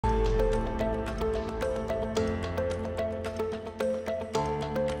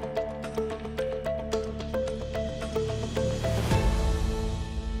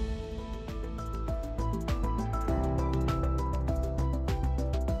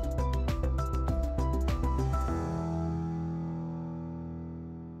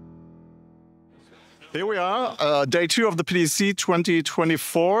Here we are, day 2 of the PDAC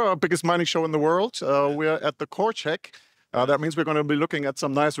 2024, biggest mining show in the world. We're at the core check. That means we're going to be looking at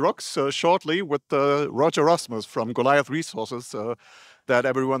some nice rocks shortly with Roger Rosmus from Goliath Resources that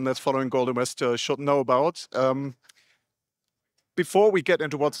everyone that's following Goldinvest should know about. Before we get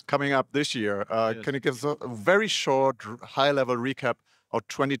into what's coming up this year, Yes. can you give us a very short, high-level recap of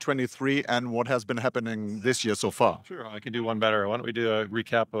 2023 and what has been happening this year so far? Sure, I can do one better. Why don't we do a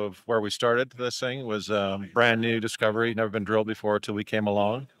recap of where we started? This thing it was a brand new discovery, never been drilled before till we came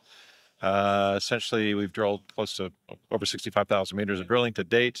along. Essentially, we've drilled close to over 65,000 meters of drilling to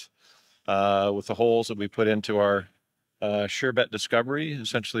date with the holes that we put into our shearbet discovery.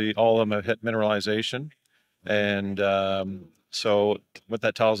 Essentially, all of them have hit mineralization. And so what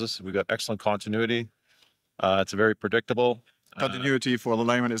that tells us, we've got excellent continuity. It's very predictable. Continuity for the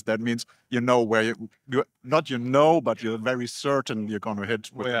layman is that means you know where but you're very certain you're going to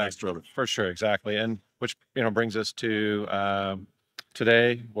hit with the next drill. For sure, exactly. And which brings us to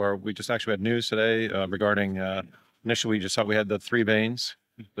today, where we just actually had news today regarding initially we just thought we had the 3 veins,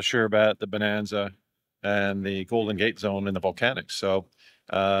 the shearbet, the Bonanza, and the Golden Gate zone in the volcanics. So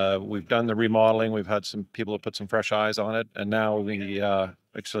we've done the remodeling. We've had some people have put some fresh eyes on it, and now we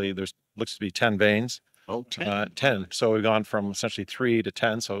actually there's looks to be 10 veins. Oh, 10. 10. So we've gone from essentially 3 to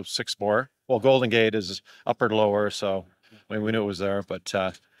 10, so 6 more. Well, Golden Gate is upper to lower, so we knew it was there, but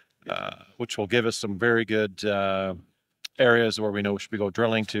which will give us some very good areas where we know we should go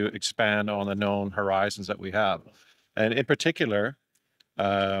drilling to expand on the known horizons that we have. And in particular,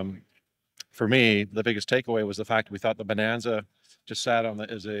 for me, the biggest takeaway was the fact we thought the Bonanza just sat on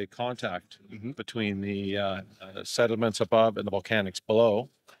as a contact between the sediments above and the volcanics below,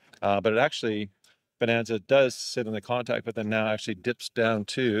 but it actually Bonanza does sit in the contact, but then now actually dips down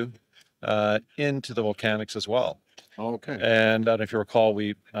to into the volcanics as well. Okay. And I don't know if you recall,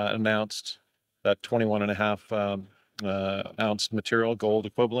 we announced that 21.5 ounce material, gold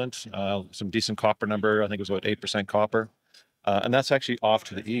equivalent, some decent copper number. I think it was about 8% copper. And that's actually off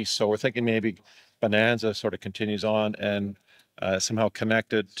to the east. So we're thinking maybe Bonanza sort of continues on and somehow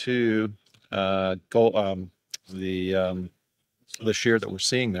connected to the shear that we're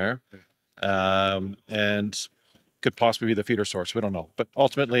seeing there. And could possibly be the feeder source. We don't know, but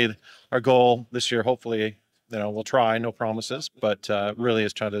ultimately our goal this year, hopefully, we'll try, no promises, but really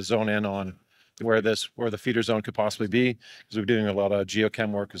is try to zone in on where the feeder zone could possibly be, because we're doing a lot of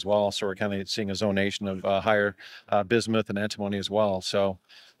geochem work as well. So we're kind of seeing a zonation of higher bismuth and antimony as well. So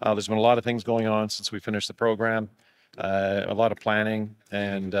there's been a lot of things going on since we finished the program, a lot of planning,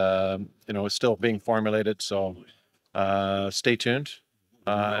 and it's still being formulated. So stay tuned.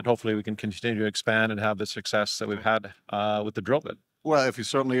 And hopefully we can continue to expand and have the success that we've had with the drill bit. Well, if you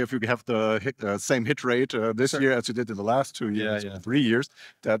have the same hit rate this year as you did in the last 2 years, 3 years,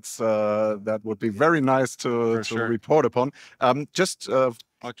 that would be very nice to report upon. Just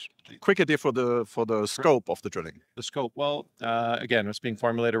quick idea for the scope of the drilling. The scope, well, again, it's being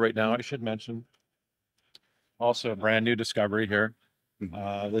formulated right now. I should mention also a brand new discovery here.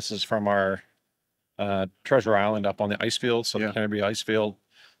 This is from our Treasure Island up on the ice field, so the Canterbury ice field.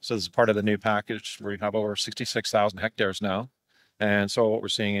 So this is part of the new package where we have over 66,000 hectares now. And so what we're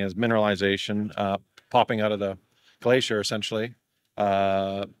seeing is mineralization popping out of the glacier, essentially.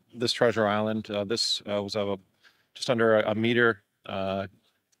 This Treasure Island, this was just under a meter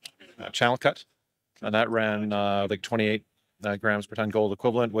channel cut, and that ran like 28 grams per ton gold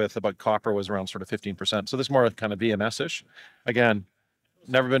equivalent, with about copper was around sort of 15%. So this is more kind of VMS-ish. Again,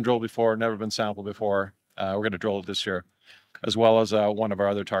 never been drilled before, never been sampled before. We're going to drill it this year, as well as one of our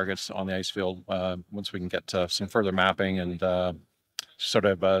other targets on the ice field once we can get some further mapping and sort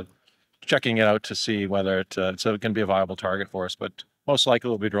of checking it out to see whether it can be a viable target for us. But most likely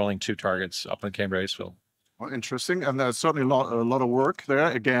we'll be drilling 2 targets up in the Cambridge ice field. Well, interesting, and there's certainly a lot of work there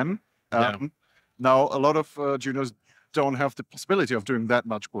again. Now, a lot of juniors don't have the possibility of doing that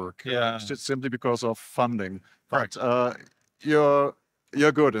much work, just simply because of funding. Correct. But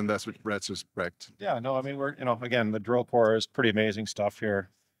you're good in this retrospect. Yeah, no, I mean, we're, again, the drill core is pretty amazing stuff here.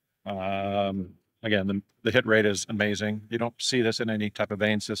 Again, the hit rate is amazing. You don't see this in any type of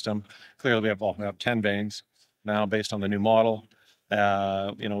vein system. Clearly, we have 10 veins now based on the new model.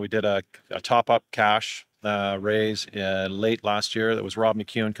 We did a top-up cash raise late last year. That was Rob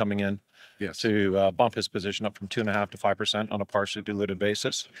McEwen coming in to bump his position up from 2.5% to 5% on a partially diluted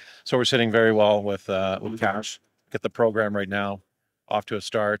basis. So we're sitting very well with cash. Get the program right now off to a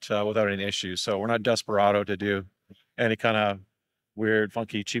start without any issues. So we're not desperado to do any kind of weird,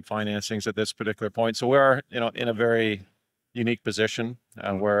 funky, cheap financings at this particular point. So we're, in a very unique position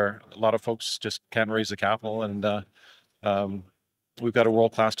where a lot of folks just can't raise the capital, and we've got a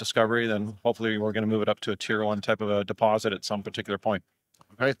world-class discovery, then hopefully we're going to move it up to a tier 1 type of a deposit at some particular point.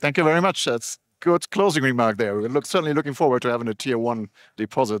 Okay, thank you very much. That's good closing remark there. We're certainly looking forward to having a tier 1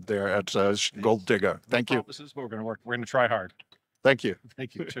 deposit there at Golddigger. Thank you. This is what we're going to work. We're going to try hard. Thank you.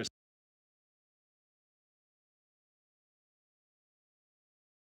 Thank you. Cheers.